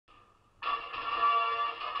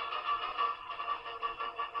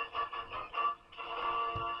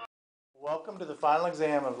Welcome to the final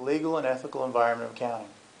exam of Legal and Ethical Environment Accounting.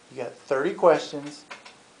 You got 30 questions,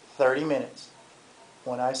 30 minutes.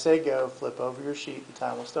 When I say go, flip over your sheet, the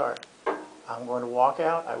time will start. I'm going to walk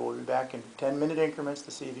out. I will be back in 10-minute increments to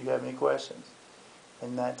see if you have any questions.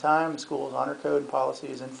 In that time, the school's honor code and policy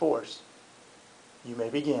is in force. You may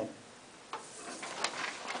begin.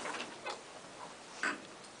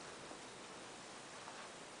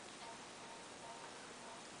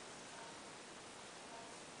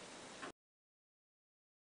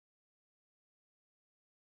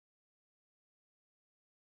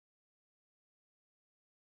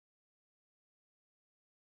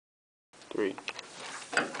 Three.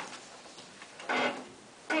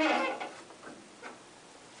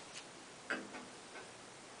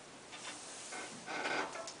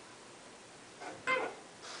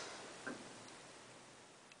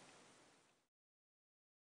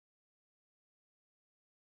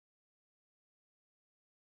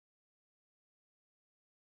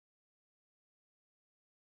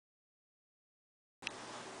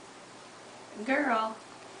 Girl,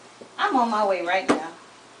 I'm on my way right now.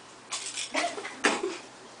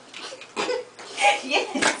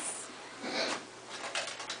 Yes.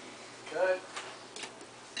 Cut.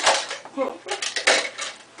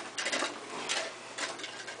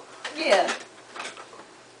 Yeah.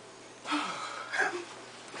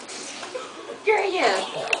 Girl, yeah.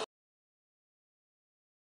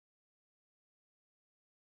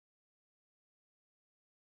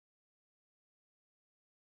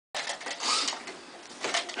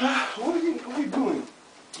 What are you doing?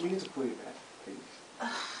 You need to put it back, please.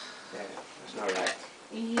 Yeah, that's not right.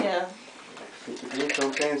 Yeah. If you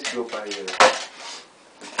sometimes go by your...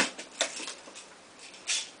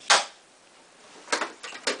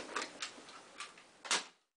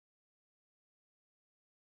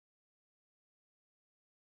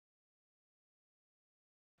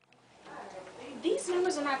 These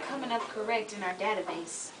numbers are not coming up correct in our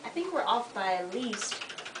database. I think we're off by at least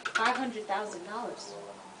 $500,000.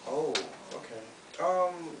 Oh, okay.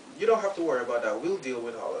 You don't have to worry about that. We'll deal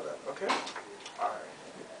with all of that, okay? Alright.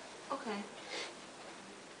 Okay.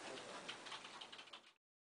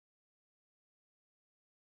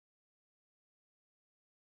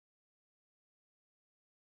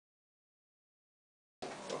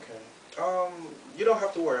 Okay. You don't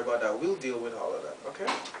have to worry about that. We'll deal with all of that, okay?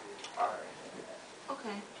 Alright.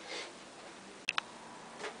 Okay.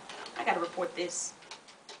 I gotta report this.